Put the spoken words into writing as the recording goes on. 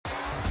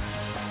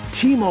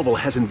T-Mobile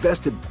has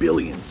invested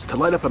billions to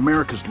light up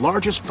America's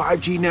largest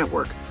 5G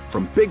network,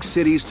 from big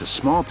cities to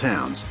small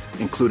towns,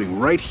 including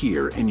right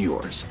here in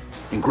yours.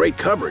 And great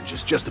coverage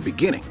is just the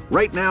beginning.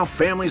 Right now,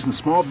 families and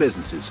small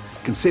businesses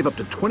can save up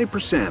to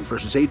 20%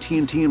 versus AT&T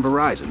and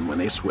Verizon when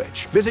they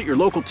switch. Visit your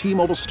local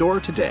T-Mobile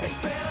store today.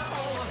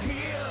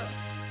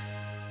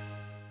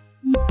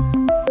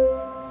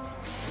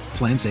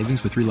 Plan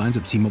savings with 3 lines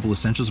of T-Mobile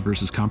Essentials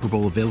versus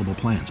comparable available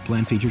plans.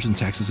 Plan features and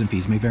taxes and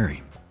fees may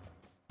vary.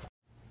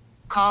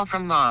 Call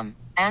from mom.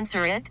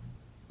 Answer it.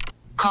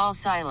 Call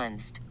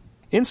silenced.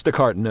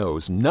 Instacart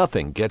knows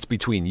nothing gets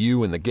between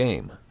you and the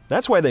game.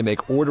 That's why they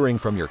make ordering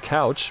from your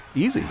couch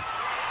easy.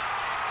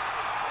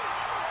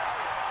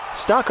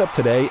 Stock up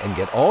today and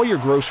get all your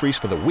groceries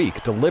for the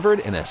week delivered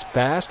in as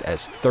fast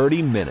as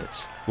 30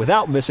 minutes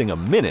without missing a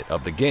minute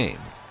of the game.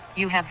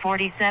 You have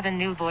 47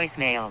 new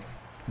voicemails.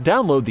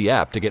 Download the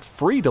app to get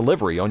free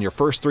delivery on your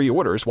first 3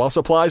 orders while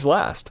supplies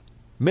last.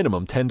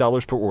 Minimum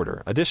 $10 per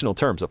order. Additional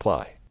terms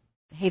apply.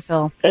 Hey,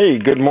 Phil. Hey,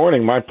 good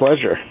morning. My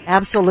pleasure.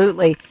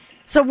 Absolutely.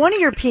 So one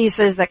of your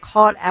pieces that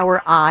caught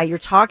our eye, you're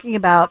talking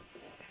about,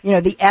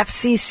 the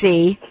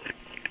FCC,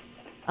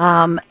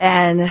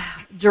 and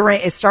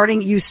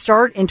you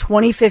start in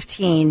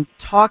 2015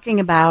 talking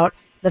about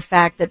the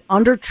fact that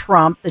under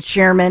Trump, the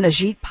chairman,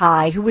 Ajit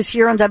Pai, who was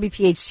here on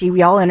WPHT,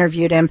 we all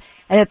interviewed him,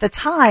 and at the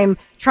time,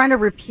 trying to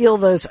repeal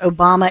those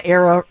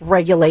Obama-era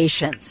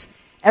regulations.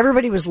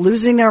 Everybody was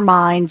losing their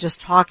mind just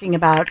talking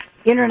about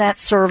internet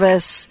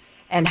service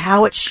and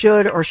how it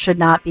should or should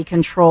not be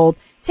controlled.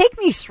 Take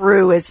me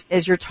through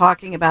as you're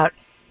talking about,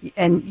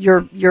 and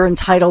your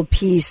entitled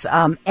piece,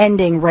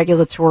 Ending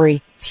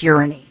Regulatory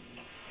Tyranny.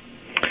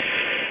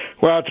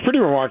 Well, it's pretty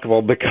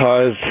remarkable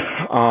because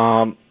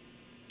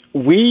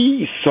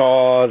we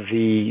saw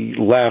the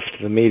left,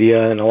 the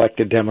media, and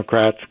elected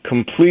Democrats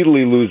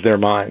completely lose their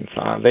minds.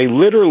 They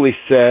literally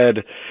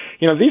said,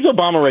 these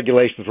Obama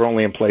regulations were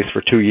only in place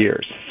for 2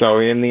 years. So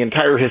in the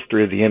entire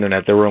history of the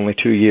Internet, there were only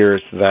 2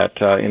 years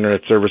that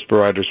Internet service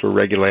providers were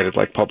regulated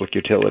like public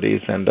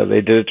utilities, and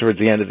they did it towards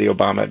the end of the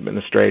Obama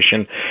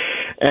administration.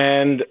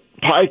 And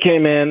Pai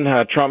came in,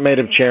 Trump made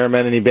him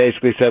chairman, and he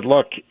basically said,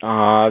 look,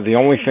 the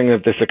only thing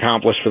that this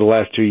accomplished for the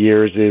last 2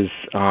 years is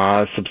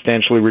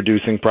substantially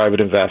reducing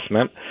private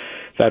investment.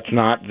 That's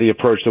not the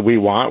approach that we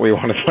want. We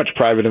want as much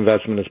private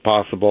investment as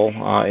possible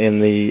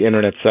in the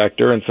internet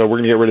sector, and so we're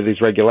going to get rid of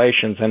these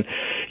regulations. And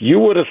you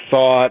would have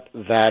thought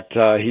that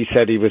he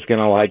said he was going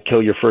to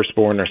kill your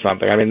firstborn or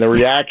something. I mean, the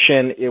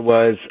reaction it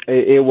was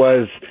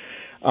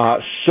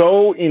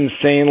so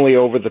insanely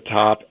over the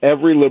top.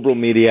 Every liberal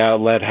media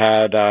outlet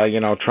had,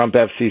 Trump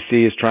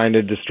FCC is trying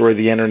to destroy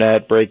the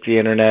internet, break the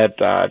internet.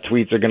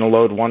 Tweets are going to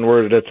load one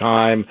word at a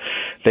time.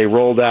 They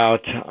rolled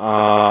out,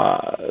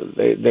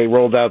 they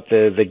rolled out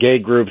the gay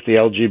groups, the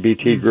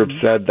LGBT groups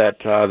said that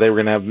they were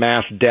going to have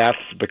mass deaths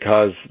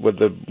because when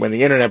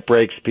the internet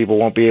breaks, people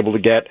won't be able to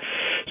get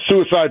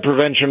suicide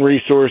prevention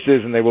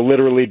resources, and they will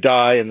literally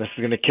die, and this is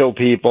going to kill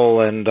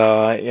people. And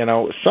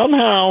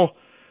somehow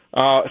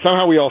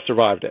we all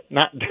survived it.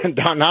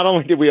 Not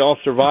only did we all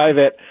survive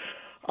it,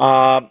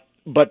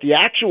 but the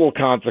actual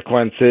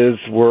consequences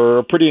were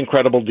a pretty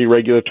incredible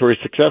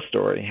deregulatory success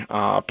story.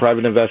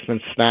 Private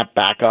investments snapped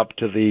back up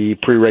to the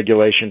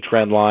pre-regulation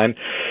trend line.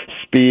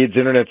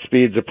 Internet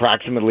speeds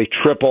approximately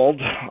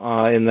tripled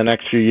in the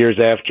next few years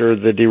after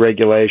the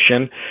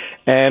deregulation.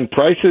 And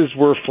prices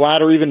were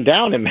flat or even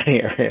down in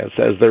many areas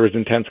as there was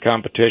intense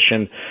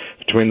competition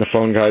between the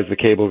phone guys, the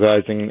cable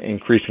guys, and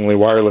increasingly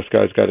wireless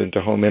guys got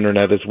into home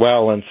internet as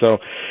well. And so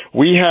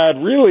we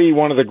had really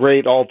one of the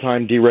great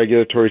all-time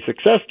deregulatory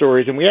success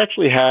stories, and we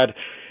actually had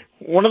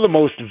one of the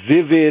most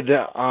vivid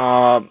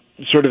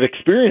sort of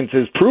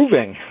experiences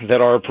proving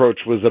that our approach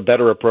was a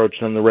better approach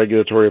than the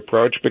regulatory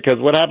approach, because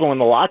what happened when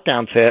the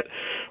lockdowns hit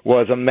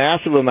was a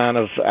massive amount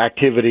of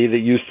activity that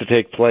used to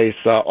take place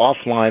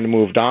offline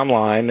moved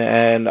online,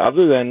 and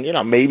other than,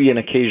 maybe an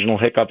occasional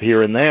hiccup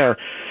here and there,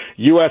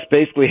 U.S.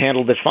 basically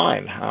handled it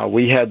fine.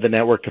 We had the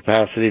network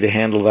capacity to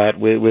handle that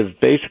with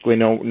basically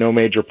no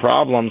major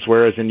problems,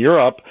 whereas in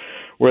Europe,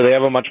 where they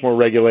have a much more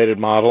regulated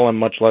model and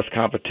much less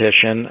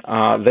competition,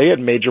 they had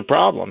major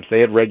problems. They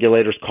had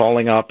regulators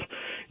calling up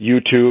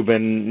YouTube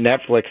and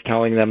Netflix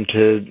telling them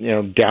to,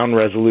 down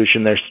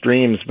resolution their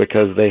streams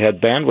because they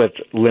had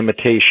bandwidth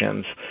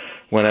limitations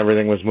when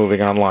everything was moving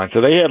online.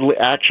 So they had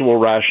actual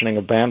rationing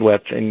of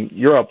bandwidth. In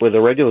Europe, with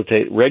a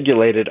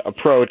regulated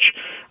approach,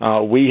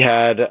 we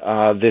had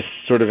this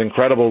sort of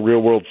incredible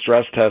real-world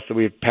stress test that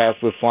we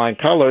passed with flying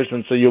colors.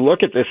 And so you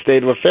look at this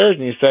state of affairs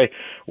and you say,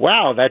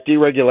 wow, that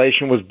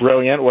deregulation was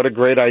brilliant. What a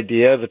great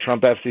idea. The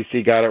Trump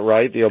FCC got it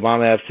right. The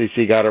Obama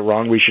FCC got it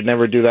wrong. We should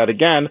never do that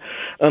again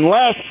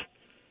unless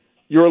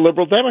you're a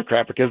liberal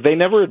Democrat, because they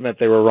never admit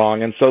they were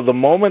wrong. And so the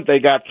moment they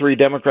got 3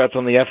 Democrats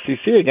on the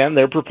FCC again,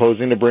 they're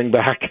proposing to bring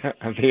back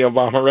the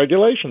Obama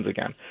regulations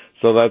again.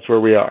 So that's where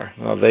we are.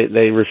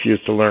 They refuse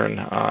to learn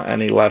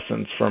any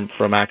lessons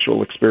from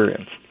actual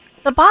experience.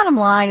 The bottom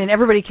line, and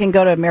everybody can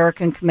go to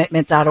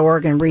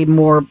AmericanCommitment.org and read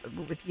more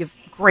with your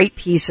great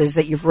pieces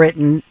that you've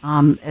written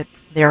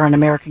there on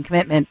American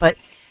Commitment, but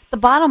the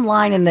bottom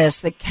line in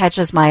this that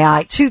catches my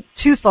eye, two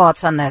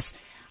thoughts on this.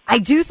 I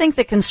do think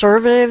that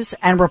conservatives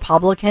and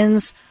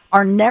Republicans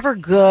are never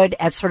good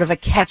at sort of a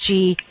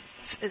catchy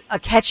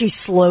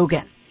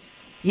slogan.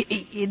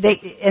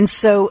 And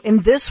so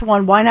in this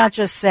one, why not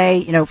just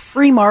say,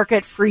 free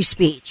market, free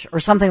speech or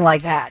something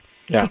like that?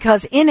 Yeah.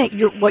 Because in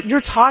it, what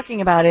you're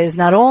talking about is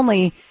not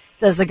only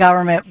does the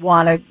government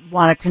want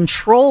to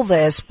control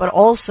this, but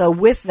also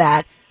with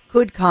that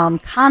could come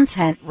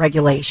content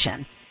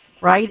regulation,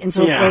 right? And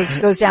so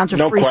it goes down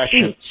to free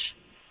speech.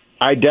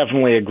 I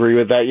definitely agree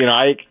with that.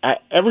 I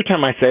every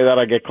time I say that,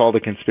 I get called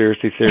a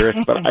conspiracy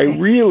theorist, but I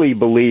really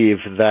believe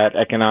that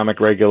economic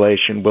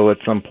regulation will at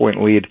some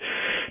point lead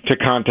to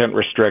content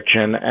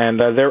restriction, and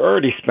they're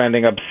already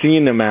spending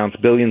obscene amounts,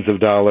 billions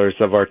of dollars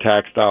of our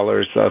tax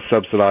dollars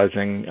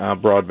subsidizing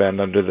broadband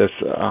under this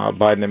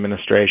Biden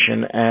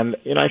administration. And,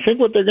 I think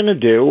what they're going to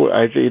do,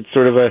 I think it's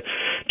sort of a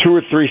 2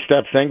 or 3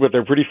 step thing, but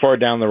they're pretty far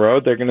down the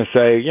road. They're going to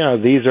say,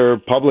 these are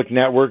public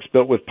networks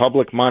built with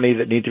public money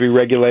that need to be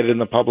regulated in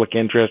the public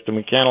interest, and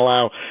we can't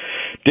allow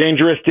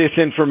dangerous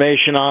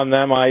disinformation on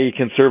them, i.e.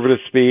 conservative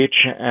speech.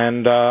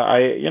 And,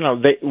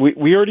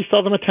 we already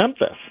saw them attempt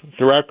this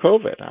throughout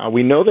COVID.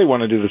 We know they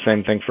want to do the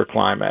same thing for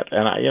climate.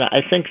 And,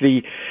 I think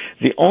the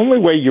only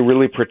way you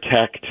really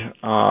protect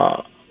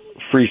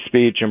free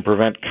speech and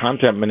prevent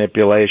content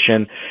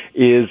manipulation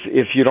is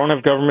if you don't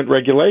have government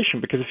regulation.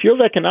 Because if you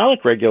have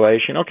economic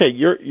regulation, okay,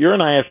 you're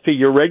an ISP,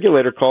 your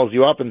regulator calls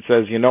you up and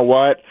says, you know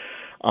what,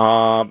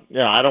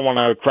 I don't want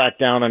to crack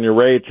down on your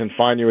rates and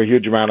fine you a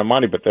huge amount of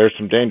money, but there's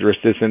some dangerous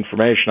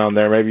disinformation on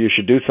there. Maybe you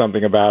should do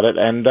something about it.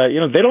 And,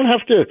 they don't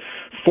have to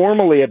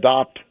formally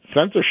adopt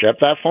censorship.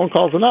 That phone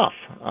call's enough.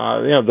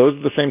 Those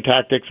are the same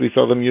tactics we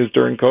saw them use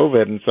during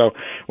COVID. And so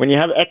when you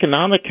have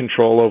economic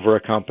control over a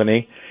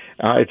company,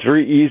 it's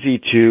very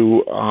easy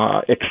to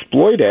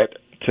exploit it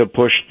to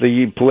push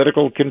the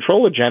political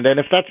control agenda. And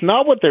if that's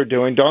not what they're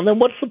doing, Dawn, then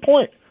what's the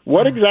point?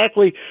 What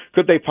exactly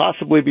could they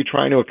possibly be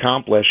trying to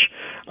accomplish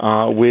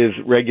with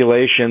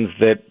regulations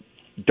that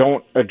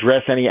don't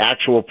address any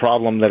actual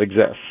problem that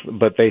exists,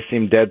 but they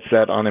seem dead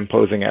set on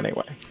imposing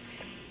anyway?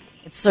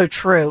 It's so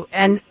true.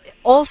 And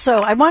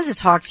also, I wanted to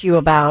talk to you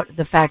about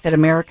the fact that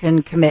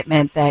American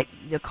Commitment, that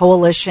the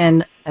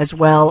coalition as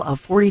well of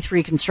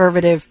 43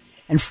 conservative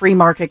and free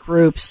market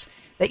groups,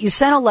 that you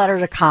sent a letter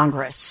to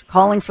Congress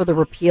calling for the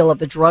repeal of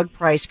the drug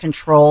price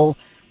control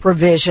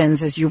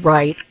provisions, as you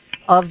write,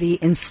 of the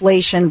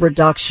Inflation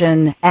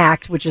Reduction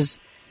Act, which is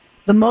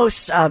the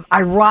most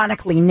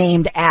ironically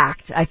named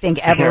act, I think,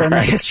 ever in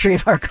the history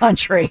of our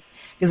country,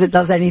 because it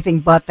does anything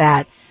but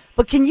that.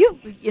 But can you,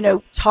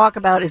 talk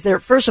about,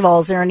 first of all,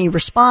 is there any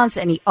response,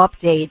 any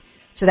update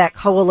to that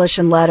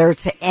coalition letter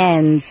to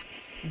end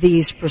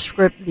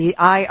the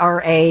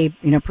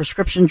IRA,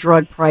 prescription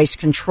drug price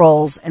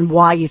controls, and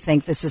why you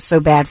think this is so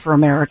bad for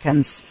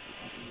Americans?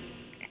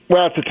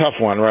 Well, it's a tough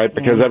one, right?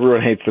 Because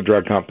everyone hates the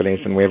drug companies,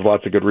 and we have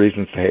lots of good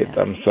reasons to hate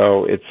them.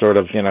 So it's sort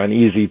of, an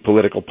easy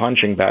political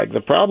punching bag.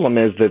 The problem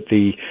is that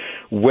the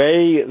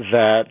way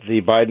that the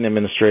Biden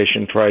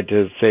administration tried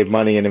to save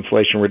money in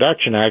Inflation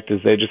Reduction Act is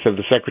they just have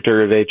the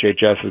Secretary of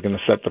HHS is going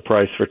to set the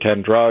price for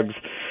 10 drugs.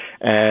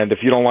 And if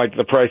you don't like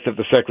the price that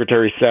the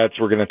secretary sets,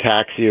 we're going to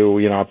tax you,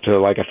 up to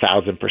like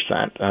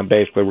 1,000%.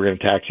 Basically, we're going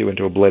to tax you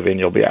into oblivion.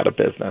 You'll be out of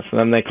business. And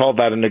then they called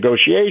that a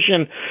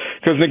negotiation,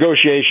 because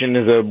negotiation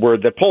is a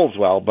word that polls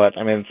well, but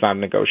it's not a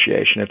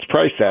negotiation. It's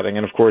price setting.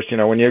 And of course,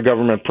 when you have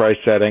government price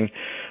setting,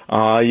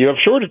 you have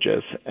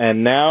shortages.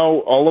 And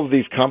now all of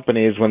these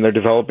companies, when they're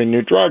developing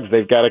new drugs,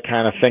 they've got to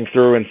kind of think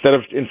through, instead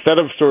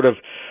of sort of,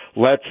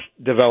 let's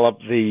develop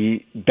the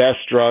best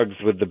drugs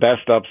with the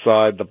best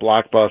upside, the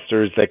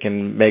blockbusters that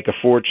can make a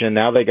fortune.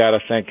 Now they got to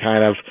think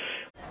kind of,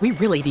 we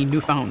really need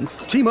new phones.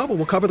 T-Mobile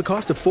will cover the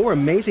cost of 4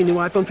 amazing new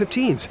iPhone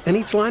 15s, and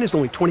each line is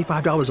only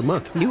 $25 a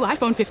month. New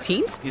iPhone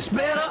 15s? It's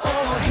better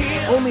over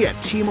here. Only at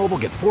T-Mobile,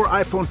 get 4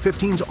 iPhone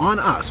 15s on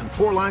us and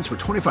 4 lines for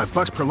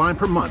 $25 per line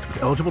per month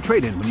with eligible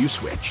trade-in when you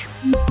switch.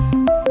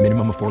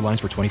 Minimum of 4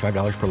 lines for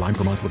 $25 per line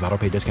per month with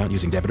autopay discount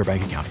using debit or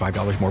bank account.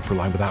 $5 more per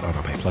line without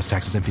autopay, plus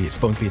taxes and fees.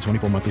 Phone fee at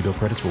 24 monthly bill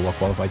credits for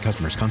well-qualified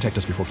customers. Contact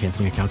us before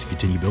canceling account to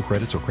continue bill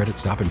credits or credit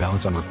stop and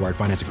balance on required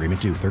finance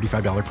agreement due.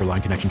 $35 per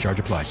line connection charge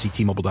applies. See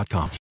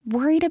T-Mobile.com.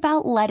 Worried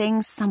about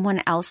letting someone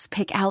else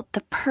pick out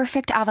the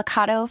perfect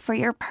avocado for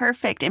your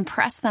perfect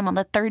impress them on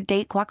the third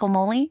date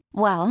guacamole?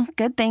 Well,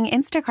 good thing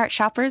Instacart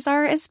shoppers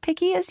are as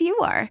picky as you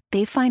are.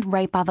 They find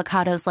ripe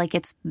avocados like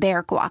it's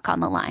their guac on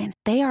the line.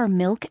 They are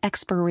milk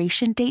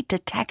expiration date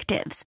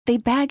detectives. They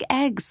bag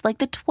eggs like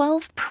the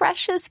 12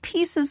 precious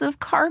pieces of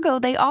cargo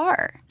they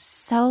are.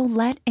 So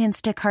let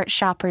Instacart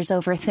shoppers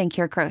overthink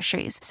your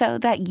groceries so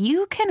that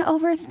you can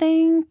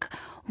overthink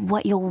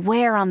what you'll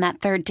wear on that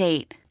third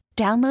date.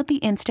 Download the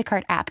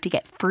Instacart app to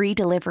get free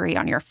delivery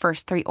on your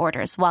first 3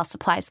 orders while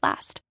supplies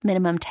last.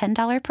 Minimum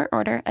 $10 per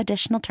order.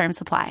 Additional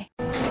terms apply.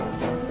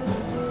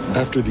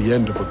 After the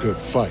end of a good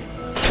fight,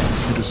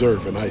 you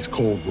deserve an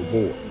ice-cold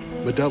reward.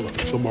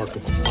 Modelo is the mark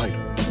of a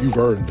fighter. You've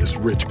earned this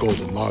rich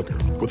golden lager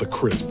with a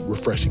crisp,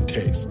 refreshing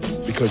taste.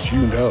 Because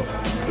you know,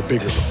 the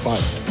bigger the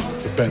fight,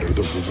 the better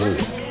the reward.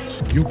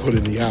 You put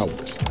in the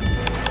hours,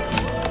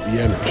 the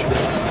energy,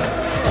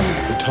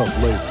 the tough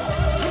labor.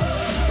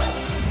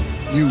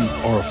 You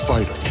are a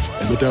fighter,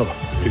 and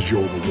Modelo is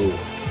your reward.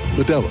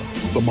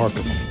 Modelo, the mark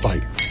of a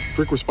fighter.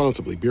 Drink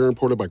responsibly. Beer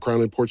imported by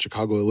Crown Imports,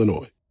 Chicago,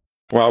 Illinois.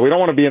 Well, we don't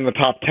want to be in the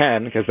top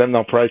 10 because then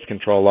they'll price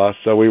control us.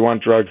 So we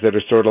want drugs that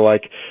are sort of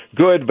like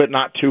good but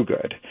not too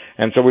good.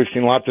 And so we've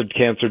seen lots of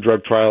cancer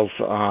drug trials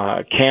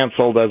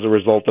canceled as a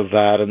result of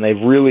that, and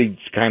they've really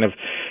kind of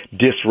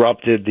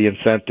disrupted the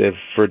incentive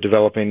for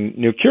developing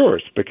new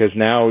cures because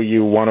now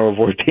you want to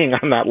avoid being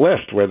on that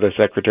list where the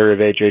Secretary of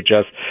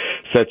HHS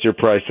sets your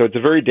price. So it's a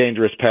very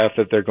dangerous path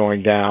that they're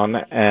going down,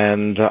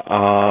 and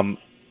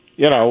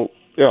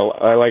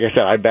like I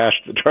said, I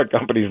bashed the drug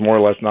companies more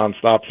or less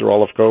nonstop through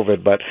all of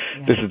COVID, but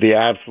This is the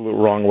absolute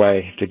wrong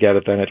way to get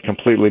it. Then it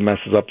completely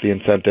messes up the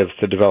incentives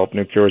to develop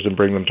new cures and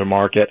bring them to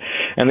market.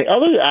 And the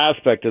other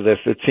aspect of this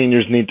that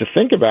seniors need to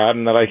think about,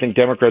 and that I think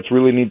Democrats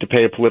really need to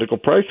pay a political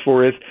price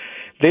for, is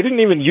they didn't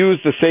even use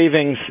the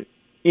savings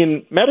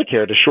in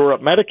Medicare to shore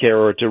up Medicare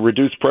or to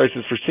reduce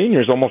prices for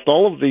seniors. Almost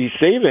all of the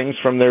savings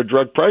from their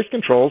drug price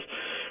controls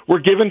were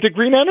given to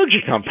green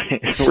energy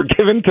companies. Were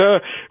given to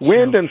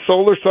wind and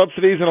solar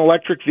subsidies and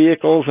electric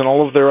vehicles and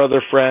all of their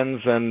other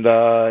friends and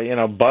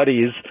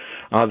buddies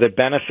that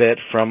benefit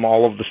from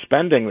all of the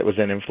spending that was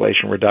in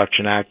Inflation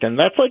Reduction Act. And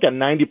that's like a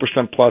 90%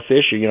 plus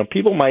issue. You know,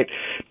 people might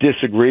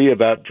disagree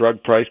about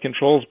drug price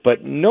controls,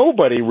 but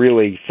nobody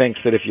really thinks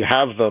that if you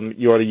have them,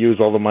 you ought to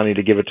use all the money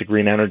to give it to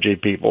green energy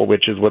people,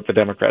 which is what the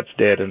Democrats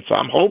did. And so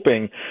I'm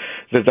hoping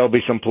that there'll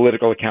be some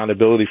political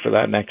accountability for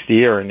that next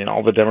year. And,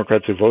 all the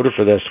Democrats who voted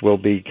for this will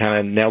be kind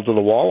of nailed to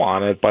the wall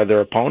on it by their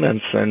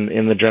opponents and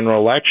in the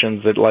general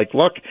elections that,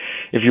 look,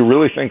 if you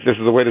really think this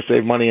is a way to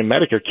save money in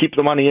Medicare, keep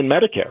the money in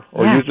Medicare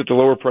or use it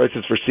to lower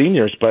prices for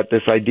seniors. But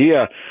this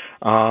idea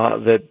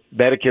that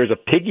Medicare is a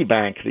piggy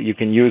bank that you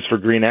can use for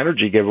green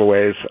energy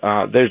giveaways,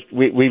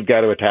 we've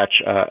got to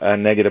attach a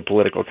negative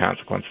political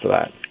consequence to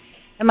that.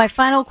 And my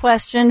final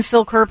question,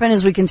 Phil Kerpen,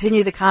 as we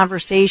continue the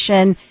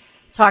conversation,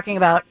 talking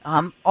about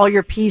all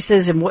your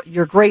pieces and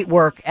your great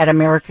work at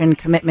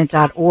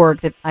AmericanCommitment.org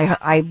that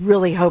I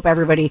really hope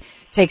everybody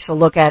takes a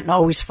look at and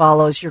always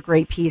follows your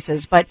great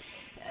pieces. But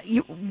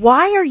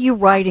why are you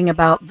writing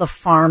about the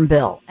Farm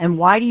Bill, and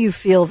why do you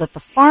feel that the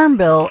Farm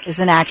Bill is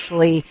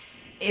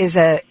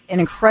an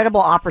incredible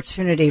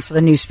opportunity for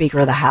the new Speaker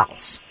of the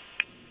House?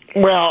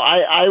 Well,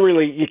 I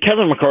really,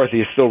 Kevin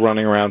McCarthy is still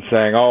running around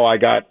saying, "Oh, I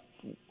got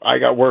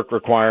work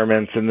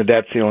requirements in the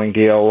debt ceiling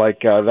deal,"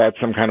 that's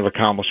some kind of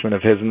accomplishment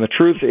of his. And the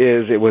truth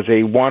is, it was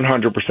a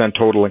 100%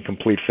 total and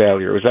complete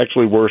failure. It was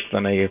actually worse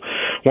than a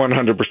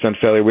 100%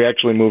 failure. We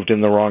actually moved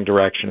in the wrong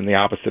direction, in the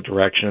opposite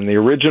direction. And the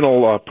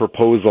original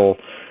proposal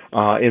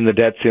in the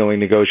debt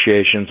ceiling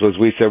negotiations was,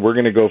 we said we're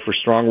going to go for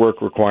strong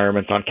work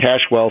requirements on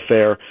cash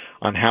welfare,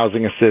 on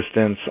housing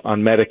assistance,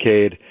 on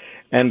Medicaid,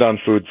 and on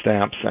food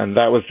stamps, and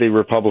that was the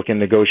Republican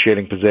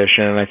negotiating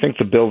position. And I think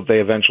the bill that they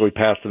eventually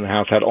passed in the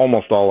House had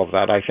almost all of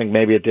that. I think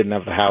maybe it didn't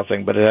have the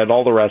housing, but it had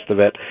all the rest of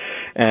it.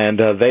 And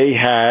they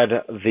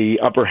had the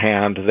upper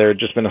hand. There had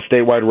just been a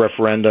statewide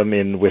referendum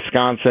in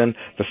Wisconsin.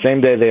 The same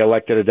day they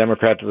elected a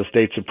Democrat to the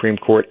state Supreme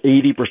Court,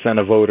 80%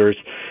 of voters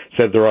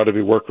said there ought to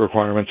be work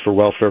requirements for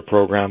welfare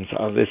programs.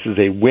 This is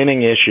a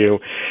winning issue.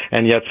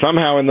 And yet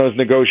somehow in those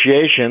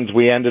negotiations,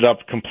 we ended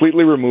up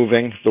completely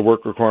removing the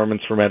work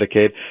requirements for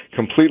Medicaid,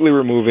 completely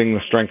removing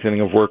the strengthening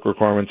of work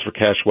requirements for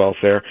cash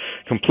welfare,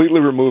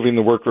 completely removing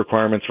the work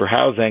requirements for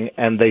housing,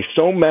 and they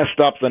so messed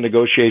up the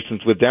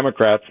negotiations with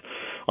Democrats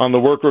on the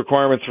work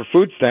requirements for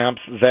food stamps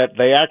that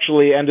they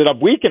actually ended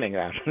up weakening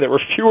them. There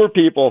were fewer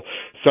people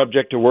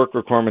subject to work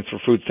requirements for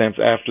food stamps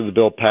after the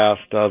bill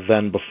passed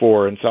than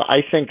before. And so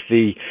I think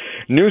the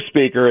new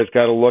speaker has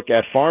got to look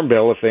at Farm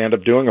Bill if they end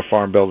up doing a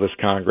Farm Bill this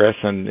Congress,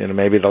 and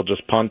maybe they'll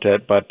just punt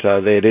it, but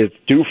it is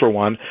due for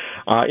one.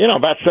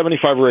 About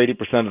 75 or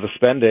 80% of the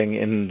spending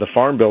in the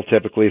Farm Bill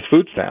typically is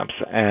food stamps.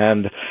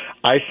 And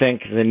I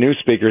think the new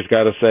speaker's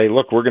got to say,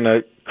 look, we're going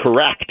to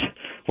correct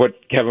what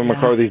Kevin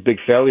McCarthy's big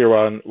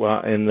failure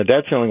in the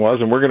debt ceiling was,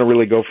 and we're going to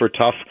really go for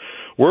tough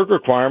work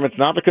requirements,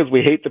 not because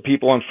we hate the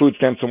people on food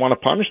stamps and want to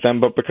punish them,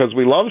 but because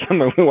we love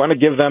them and we want to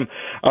give them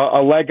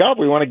a leg up.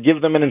 We want to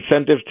give them an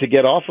incentive to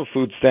get off of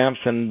food stamps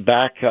and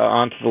back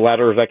onto the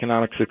ladder of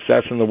economic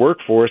success in the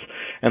workforce.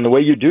 And the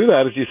way you do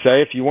that is you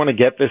say, if you want to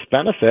get this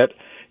benefit,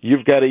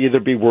 you've got to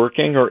either be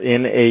working or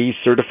in a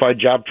certified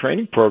job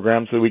training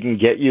program so we can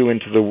get you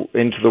into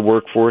the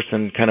workforce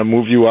and kind of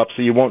move you up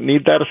so you won't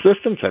need that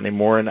assistance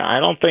anymore. And I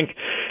don't think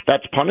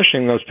that's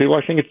punishing those people.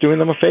 I think it's doing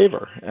them a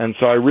favor. And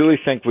so I really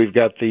think we've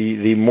got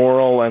the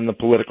moral and the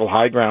political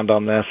high ground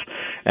on this,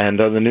 and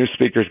the new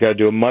speaker's got to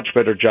do a much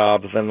better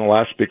job than the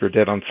last speaker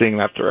did on seeing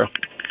that through.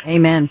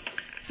 Amen.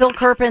 Phil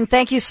Kerpen,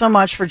 thank you so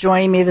much for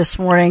joining me this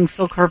morning.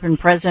 Phil Kerpen,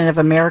 president of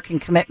American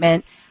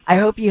Commitment. I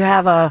hope you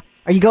have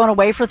Are you going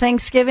away for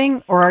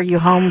Thanksgiving, or are you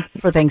home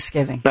for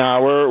Thanksgiving?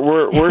 No,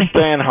 we're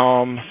staying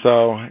home.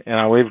 So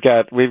we've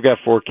got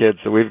 4 kids,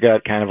 so we've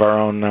got kind of our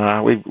own.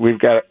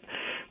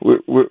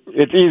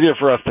 It's easier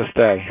for us to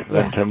stay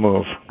than to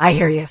move. I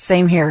hear you.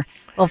 Same here.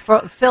 Well,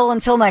 Phil,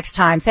 until next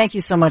time, thank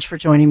you so much for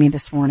joining me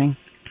this morning.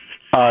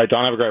 Don,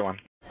 have a great one.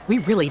 We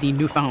really need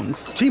new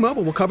phones.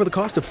 T-Mobile will cover the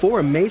cost of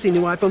 4 amazing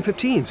new iPhone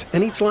 15s,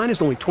 and each line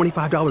is only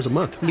 $25 a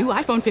month. New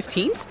iPhone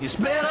 15s? It's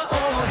better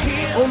over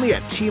here. Only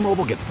at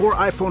T-Mobile, get 4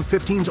 iPhone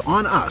 15s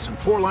on us and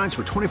 4 lines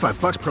for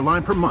 $25 per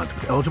line per month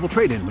with eligible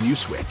trade-in when you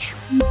switch.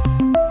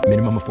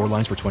 Minimum of 4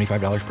 lines for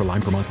 $25 per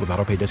line per month with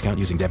autopay discount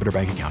using debit or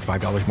bank account.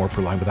 $5 more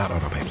per line without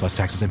autopay, plus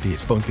taxes and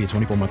fees. Phone fee at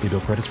 24 monthly bill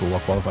credits for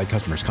well-qualified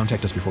customers.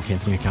 Contact us before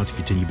canceling account to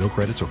continue bill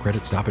credits or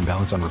credit stop and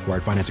balance on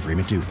required finance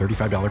agreement due.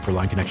 $35 per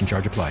line connection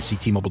charge applies. See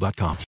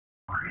T-Mobile.com.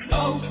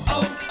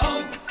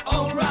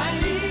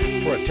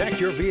 O'Reilly. Protect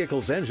your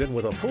vehicle's engine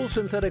with a full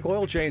synthetic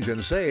oil change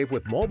and save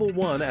with Mobile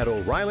One at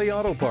O'Reilly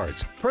Auto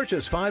Parts.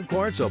 Purchase 5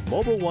 quarts of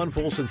Mobile One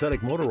full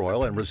synthetic motor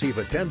oil and receive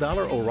a $10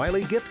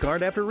 O'Reilly gift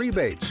card after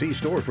rebate. See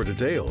store for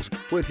details.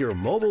 With your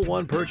Mobile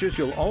One purchase,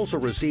 you'll also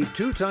receive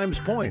 2 times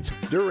points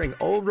during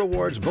O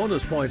Rewards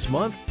Bonus Points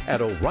Month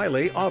at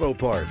O'Reilly Auto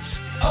Parts.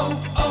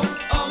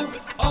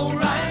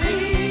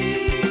 O'Reilly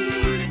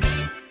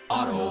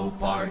Auto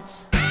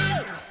Parts.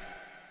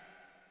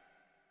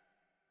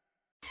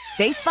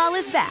 Baseball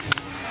is back,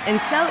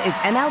 and so is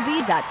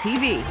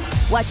MLB.tv.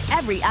 Watch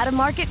every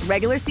out-of-market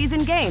regular season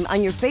game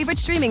on your favorite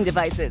streaming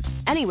devices,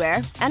 anywhere,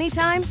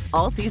 anytime,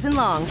 all season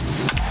long.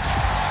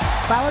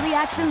 Follow the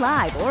action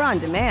live or on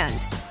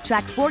demand.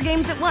 Track 4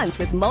 games at once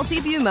with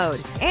multi-view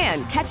mode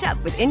and catch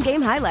up with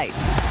in-game highlights.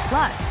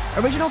 Plus,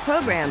 original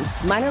programs,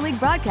 minor league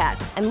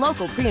broadcasts, and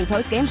local pre- and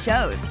post-game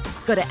shows.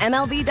 Go to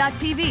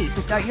MLB.tv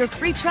to start your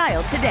free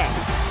trial today.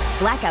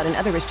 Blackout and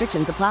other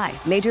restrictions apply.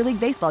 Major League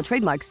Baseball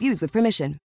trademarks used with permission.